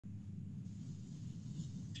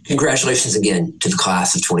Congratulations again to the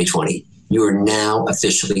class of 2020. You are now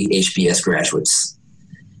officially HBS graduates.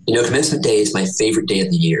 You know, commencement day is my favorite day of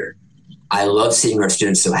the year. I love seeing our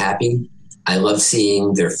students so happy. I love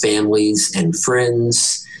seeing their families and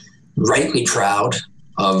friends rightly proud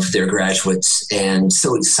of their graduates and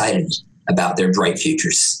so excited about their bright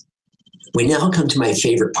futures. We now come to my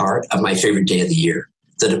favorite part of my favorite day of the year,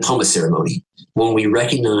 the diploma ceremony, when we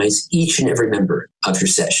recognize each and every member of your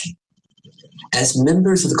session. As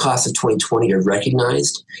members of the class of 2020 are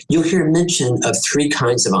recognized, you'll hear mention of three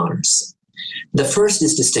kinds of honors. The first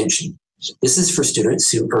is distinction. This is for students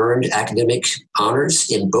who earned academic honors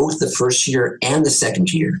in both the first year and the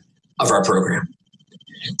second year of our program.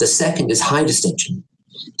 The second is high distinction.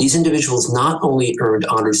 These individuals not only earned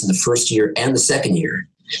honors in the first year and the second year,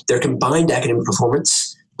 their combined academic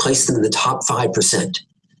performance placed them in the top 5%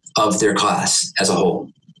 of their class as a whole.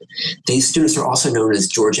 These students are also known as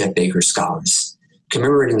George F. Baker Scholars,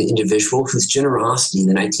 commemorating the individual whose generosity in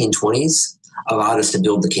the 1920s allowed us to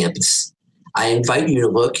build the campus. I invite you to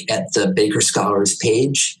look at the Baker Scholars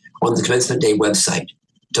page on the Commencement Day website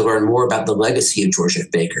to learn more about the legacy of George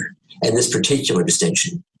F. Baker and this particular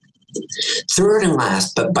distinction. Third and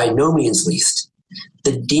last, but by no means least,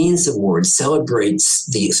 the Dean's Award celebrates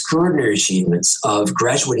the extraordinary achievements of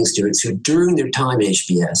graduating students who, during their time at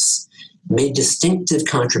HBS, made distinctive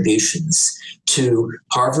contributions to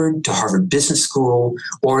Harvard Business School,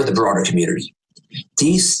 or the broader community.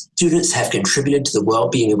 These students have contributed to the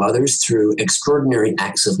well-being of others through extraordinary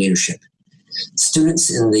acts of leadership. Students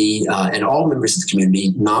and all members of the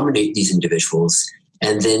community nominate these individuals,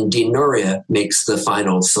 and then Dean Noria makes the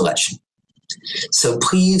final selection. So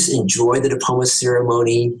please enjoy the diploma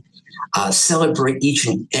ceremony, celebrate each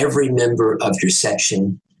and every member of your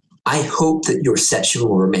section. I hope that your section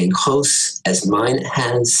will remain close as mine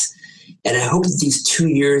has, and I hope that these 2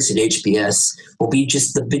 years at HBS will be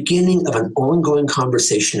just the beginning of an ongoing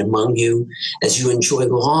conversation among you as you enjoy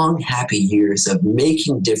long, happy years of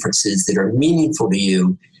making differences that are meaningful to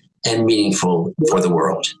you and meaningful for the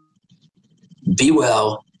world. Be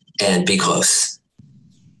well and be close.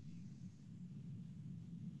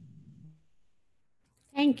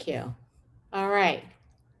 Thank you. All right.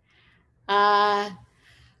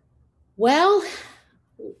 Well,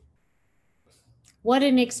 what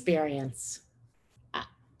an experience.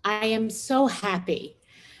 I am so happy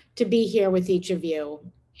to be here with each of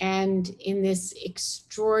you and in this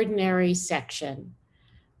extraordinary section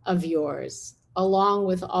of yours, along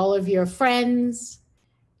with all of your friends,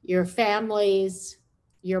 your families,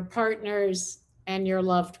 your partners, and your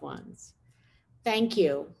loved ones. Thank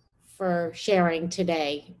you for sharing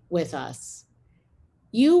today with us.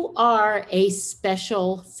 You are a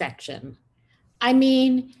special section. I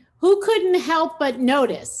mean, who couldn't help but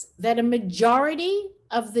notice that a majority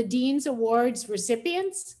of the Dean's Awards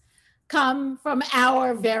recipients come from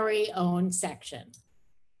our very own section?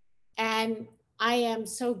 And I am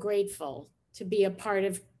so grateful to be a part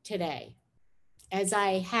of today, as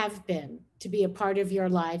I have been to be a part of your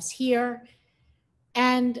lives here,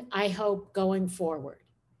 and I hope going forward.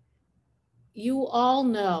 You all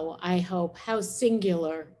know, I hope, how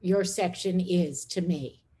singular your section is to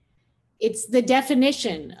me. It's the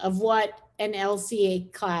definition of what an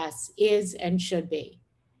LCA class is and should be.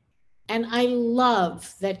 And I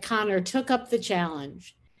love that Connor took up the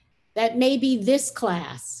challenge that maybe this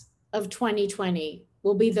class of 2020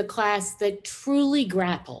 will be the class that truly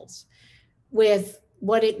grapples with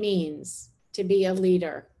what it means to be a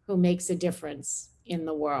leader who makes a difference in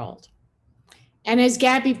the world. And as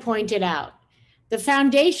Gabby pointed out, the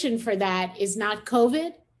foundation for that is not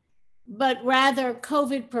COVID, but rather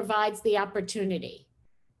COVID provides the opportunity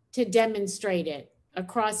to demonstrate it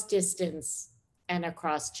across distance and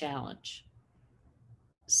across challenge.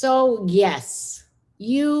 So yes,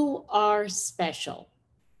 you are special.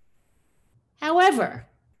 However,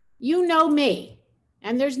 you know me,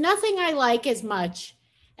 and there's nothing I like as much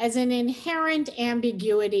as an inherent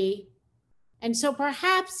ambiguity. And so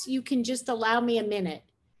perhaps you can just allow me a minute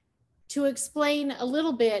to explain a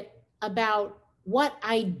little bit about what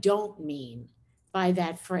I don't mean by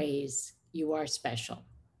that phrase, you are special.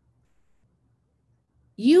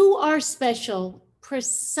 You are special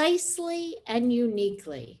precisely and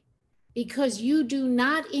uniquely because you do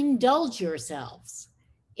not indulge yourselves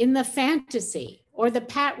in the fantasy or the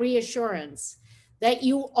pat reassurance that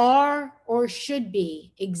you are or should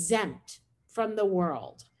be exempt from the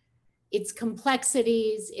world, its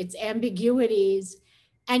complexities, its ambiguities,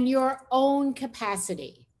 and your own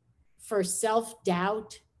capacity for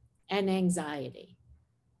self-doubt and anxiety,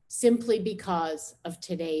 simply because of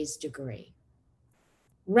today's degree.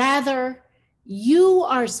 Rather, you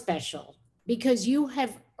are special because you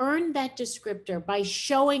have earned that descriptor by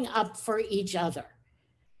showing up for each other,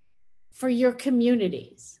 for your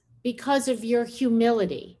communities, because of your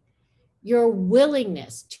humility, your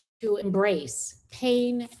willingness to embrace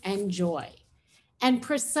pain and joy, and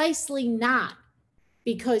precisely not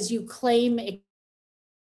because you claim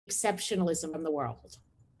exceptionalism in the world.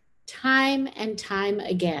 Time and time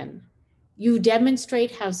again, you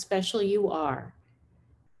demonstrate how special you are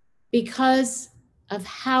because of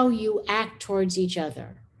how you act towards each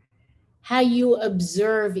other, how you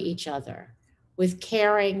observe each other with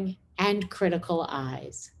caring and critical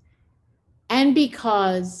eyes, and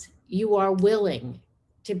because you are willing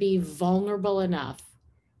to be vulnerable enough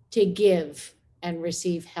to give and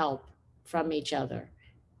receive help from each other.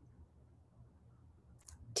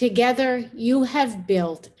 Together, you have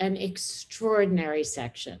built an extraordinary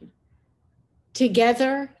section.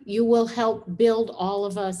 Together, you will help build all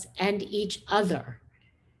of us and each other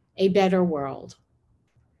a better world.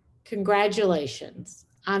 Congratulations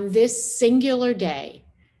on this singular day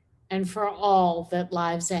and for all that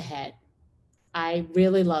lies ahead. I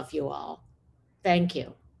really love you all. Thank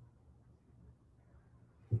you.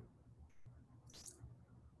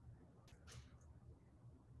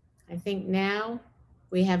 I think now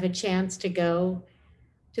we have a chance to go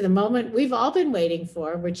to the moment we've all been waiting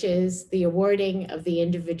for, which is the awarding of the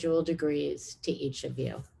individual degrees to each of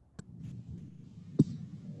you.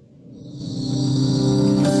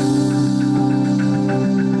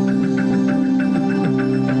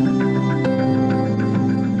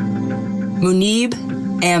 Munib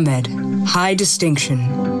Ahmed, High Distinction.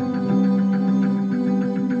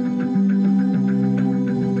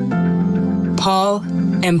 Paul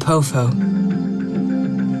Mpofo.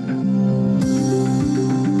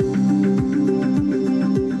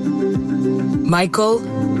 Michael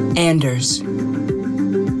Anders.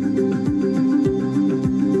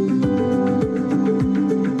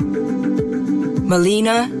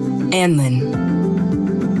 Melina Anlin.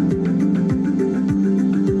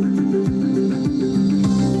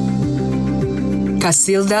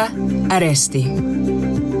 Casilda Aresti.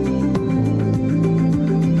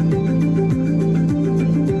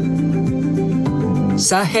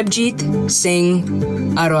 Sahebjit Singh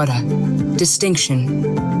Arora, Distinction.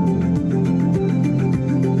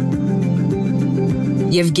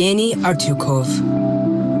 Yevgeny Artyukov.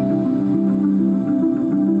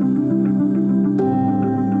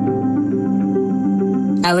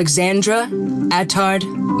 Alexandra Attard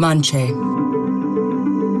Manche.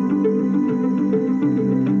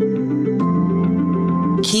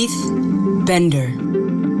 Keith Bender.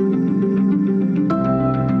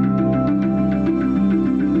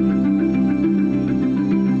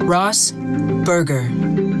 Ross Berger.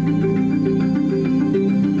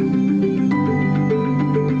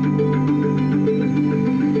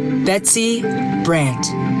 Betsy Brandt.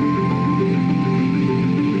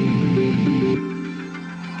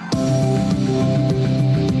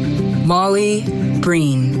 Molly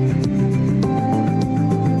Breen.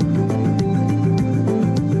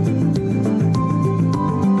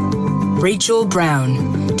 Rachel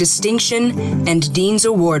Brown, Distinction and Dean's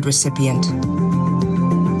Award recipient.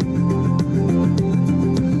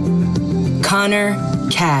 Connor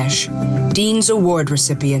Cash, Dean's Award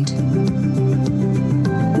recipient.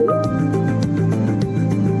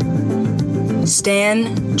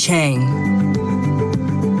 Stan Chang.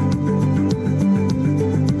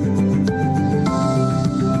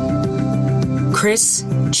 Chris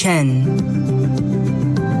Chen.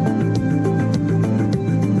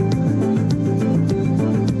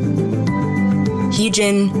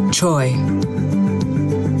 Heejin Choi.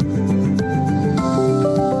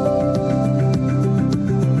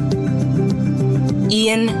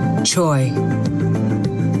 Ian Choi.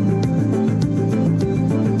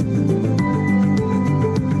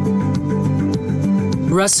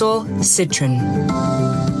 Russell Citron.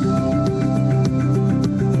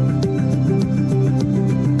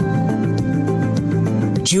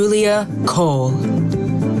 Julia Cole.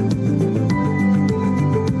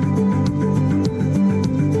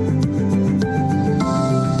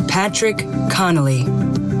 Patrick Connolly.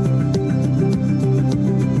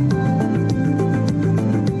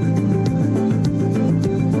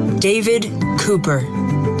 David Cooper.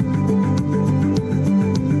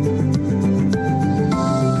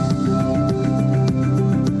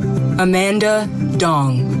 Amanda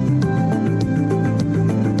Dong.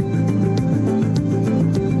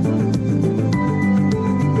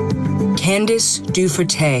 Candice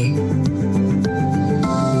Duferté.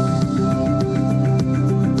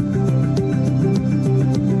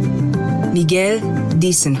 Miguel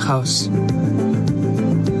Diesenhaus.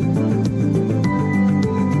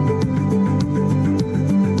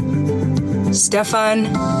 Stefan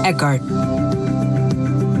Eckart.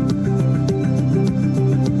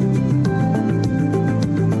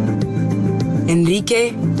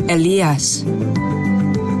 Enrique Elias.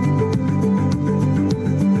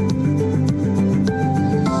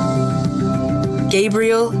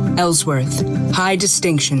 Gabriel Ellsworth, high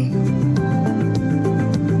distinction.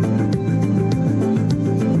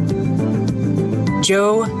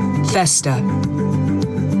 Joe Festa.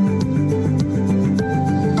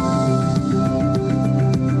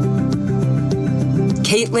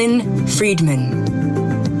 Caitlin Friedman.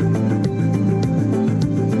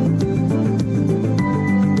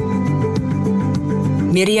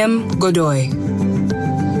 Miriam Godoy.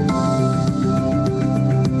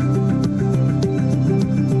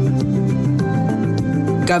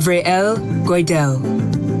 Gabriel Goidel.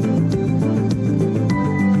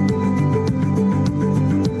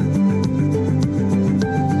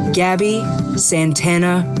 Gabby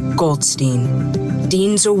Santana Goldstein,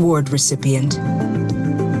 Dean's Award recipient.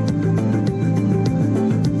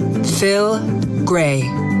 Phil Gray.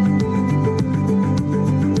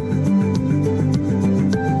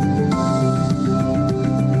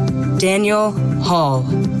 Daniel Hall.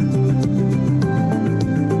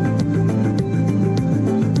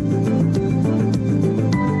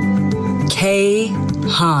 Kay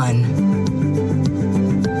Han.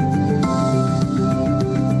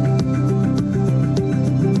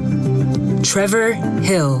 Trevor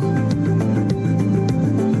Hill.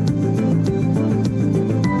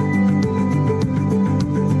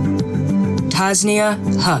 Tasnia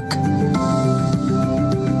Huck.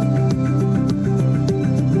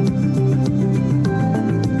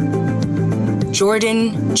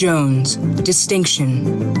 Jordan Jones, distinction.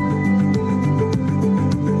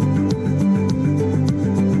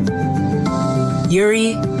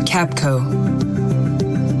 Yuri Kapko.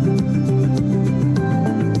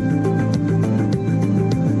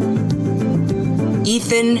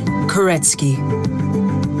 Ethan Koretsky.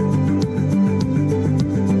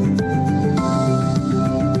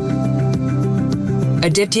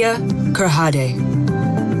 Aditya Karhade.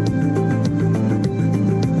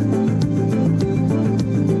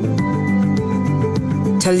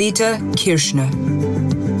 Talita Kirshner.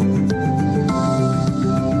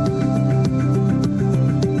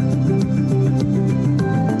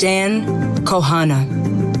 Dan Kohana.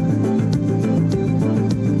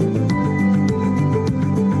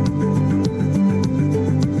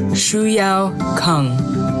 Shuyao Kang.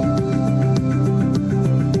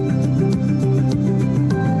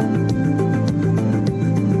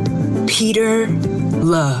 Peter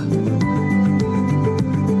Le.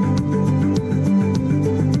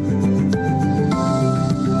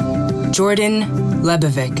 Jordan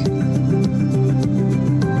Lebovic.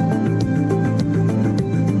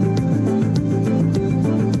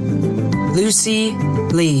 Lucy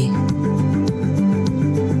Lee.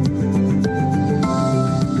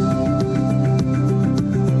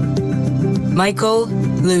 Michael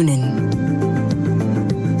Lunin.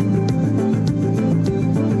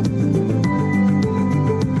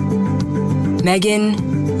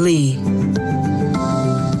 Megan Lee.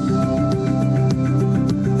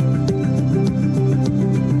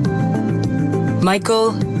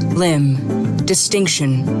 Michael Lim,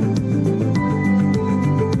 distinction.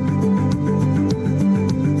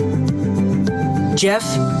 Jeff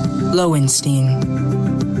Lowenstein.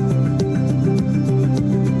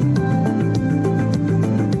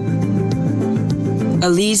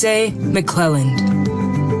 Elise McClelland.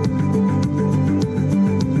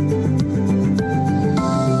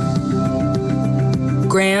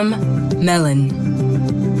 Graham Mellon.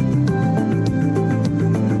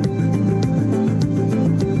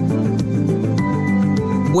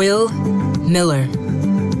 Will Miller.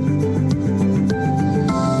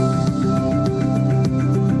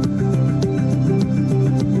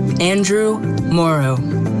 Andrew Morrow.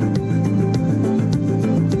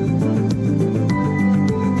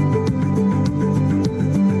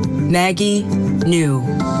 Maggie New.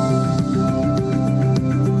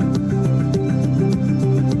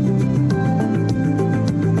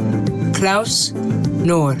 Klaus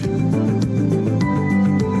Nord.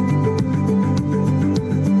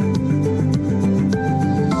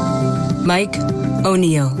 Mike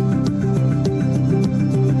O'Neill.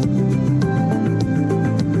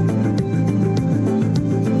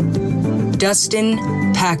 Dustin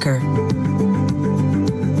Packer.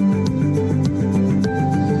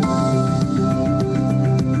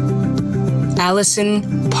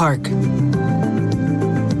 Allison Park.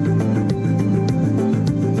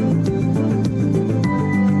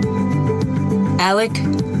 Alec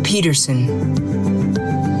Peterson.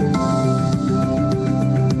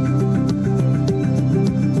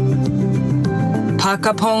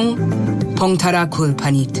 Pakapong Pongtarakul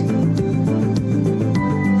Panit.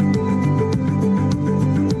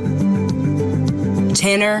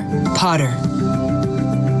 Tanner Potter.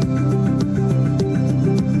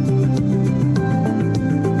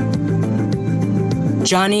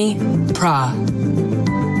 Johnny Pra.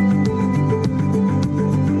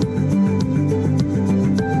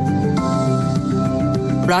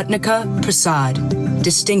 Ratnika Prasad,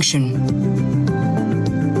 distinction.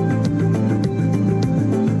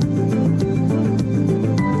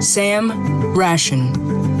 Sam Ration,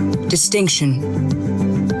 distinction.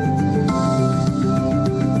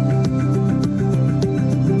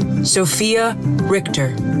 Sophia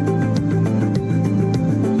Richter.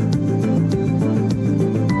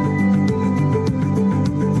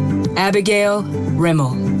 Abigail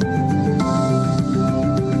Rimmel.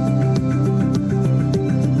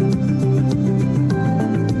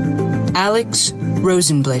 Alex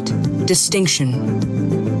Rosenblit, distinction.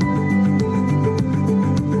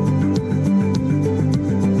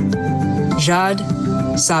 Jad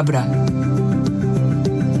Sabra.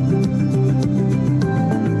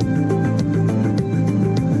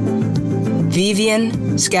 Vivian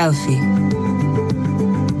Scalfi.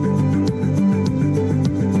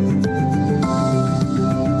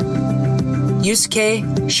 Yusuke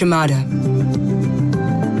Shimada.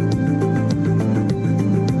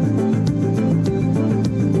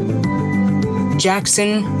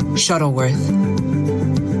 Jackson Shuttleworth.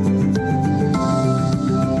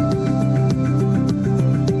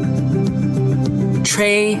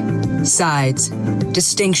 Trey Sides,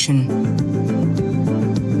 distinction.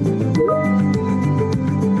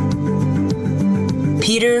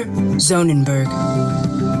 Peter Zonenberg.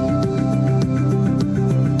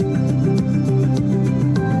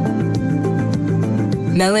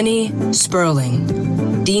 Melanie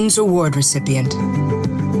Sperling, Dean's Award recipient.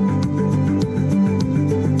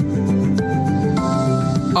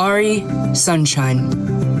 Ari Sunshine.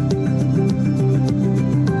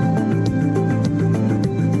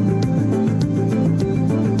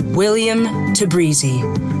 William Tabrizi,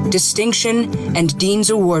 distinction and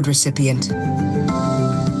Dean's Award recipient.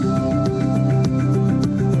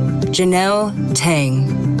 Janelle Tang.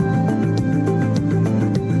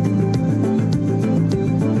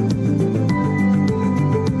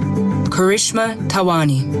 Karishma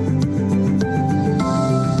Tawani.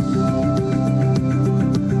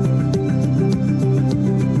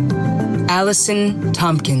 Allison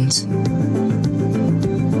Tompkins.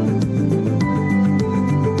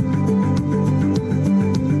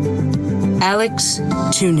 Alex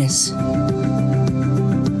Tunis.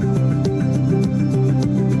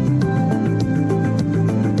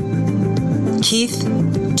 Keith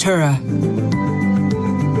Tura.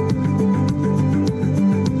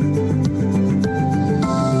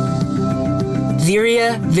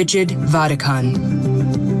 Virya Vijid Vadakan.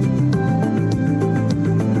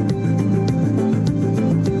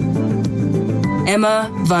 Emma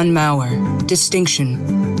Von Mauer, distinction.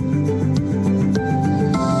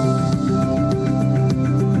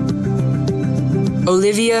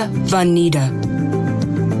 Olivia Van Nida.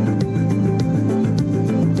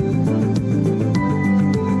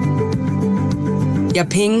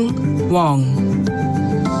 Yaping Wong.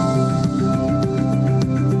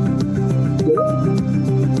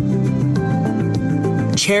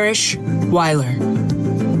 Cherish Weiler.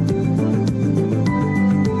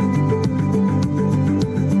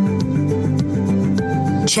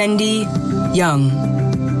 Chendi Young.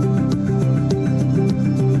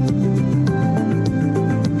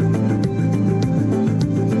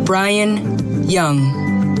 Brian Young.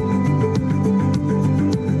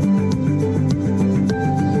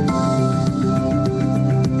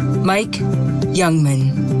 Mike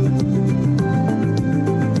Youngman.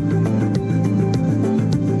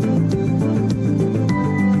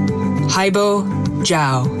 Haibo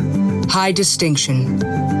Zhao, high distinction.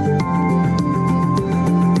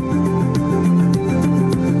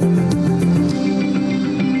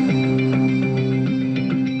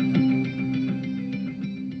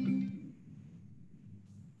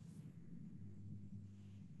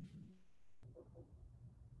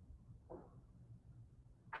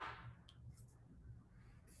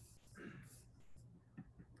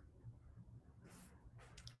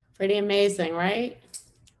 Pretty amazing, right?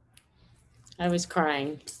 I was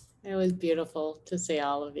crying. It was beautiful to see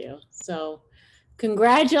all of you. So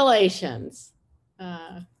congratulations,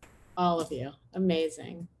 all of you.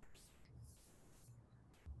 Amazing.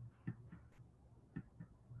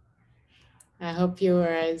 I hope you were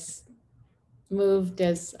as moved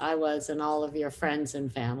as I was and all of your friends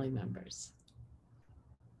and family members.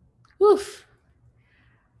 Oof.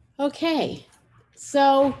 Okay.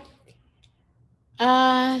 So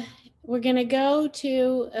we're going to go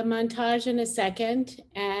to a montage in a second,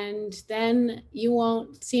 and then you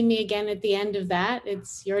won't see me again at the end of that.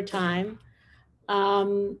 It's your time.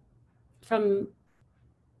 From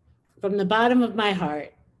the bottom of my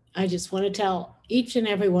heart, I just want to tell each and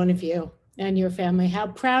every one of you and your family how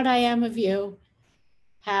proud I am of you,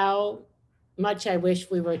 how much I wish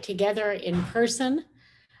we were together in person,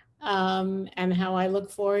 and how I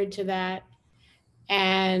look forward to that.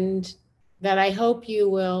 And that I hope you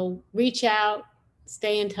will reach out,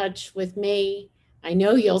 stay in touch with me. I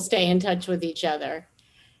know you'll stay in touch with each other,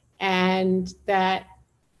 and that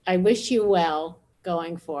I wish you well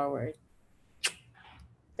going forward.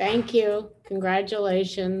 Thank you.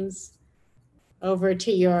 Congratulations. Over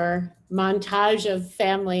to your montage of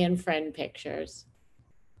family and friend pictures.